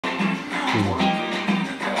I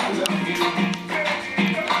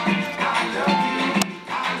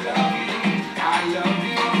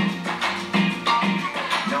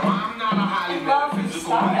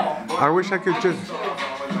wish I could just.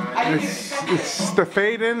 It's the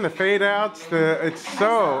fade in, the fade outs. It's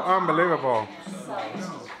so unbelievable.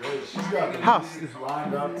 How?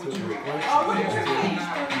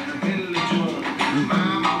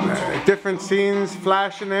 Different scenes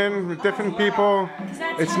flashing in with different people.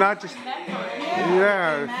 It's not just.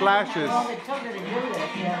 Yeah, it flashes.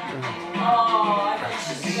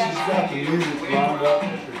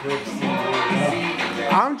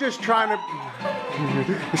 I'm just trying to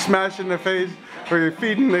smash in the face or you're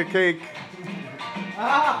feeding the cake.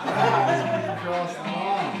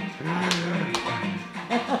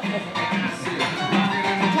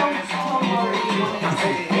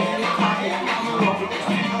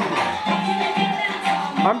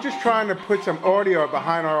 I'm just trying to put some audio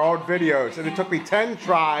behind our old videos, and it took me 10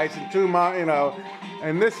 tries and 2 months, you know,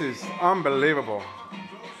 and this is unbelievable.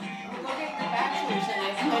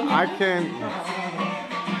 I can't.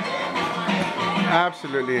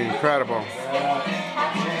 Absolutely incredible.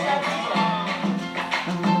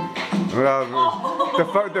 Well, the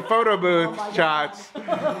photo booth shots.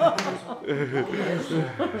 Oh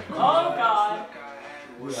God.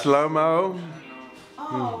 Slow-mo.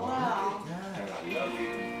 Oh wow.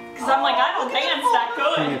 Because I'm like, I don't dance that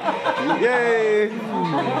good. Yay!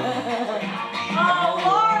 Oh,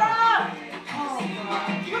 Laura! Oh,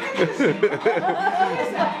 look at this.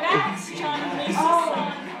 Max, John and Lisa's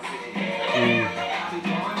son.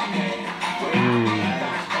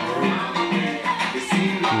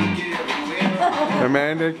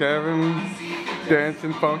 Amanda, Kevin,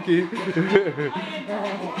 dancing funky.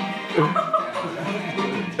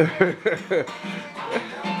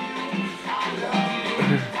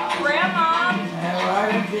 Grandma,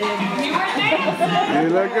 you were dancing. You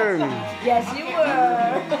looking? Yes, you were.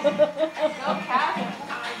 Go, Cat.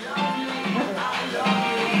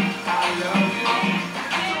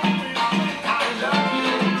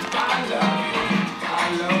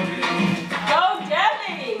 Go,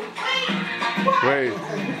 Debbie. Wait,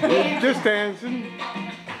 just dancing.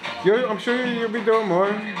 I'm sure you'll be doing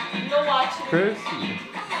more. You'll watch it. Chris?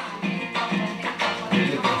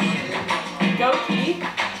 Go, Keith.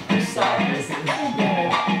 Your son.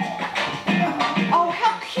 Oh,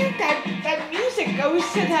 how cute that music goes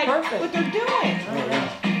to that, what they're doing.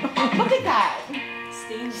 Look at that.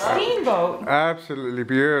 Steamboat. Absolutely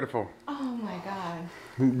beautiful. Oh my God.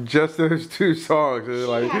 Just those 2 songs. She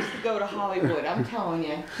Like, has to go to Hollywood, I'm telling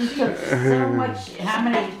you. She took so much, how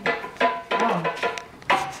many, oh.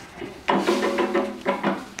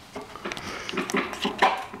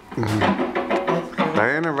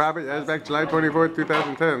 Diana Robert, that's back July 24th,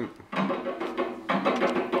 2010.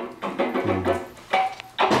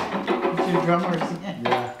 Two drummers.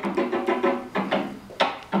 Yeah.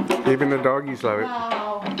 Even the doggies love it.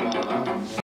 Wow.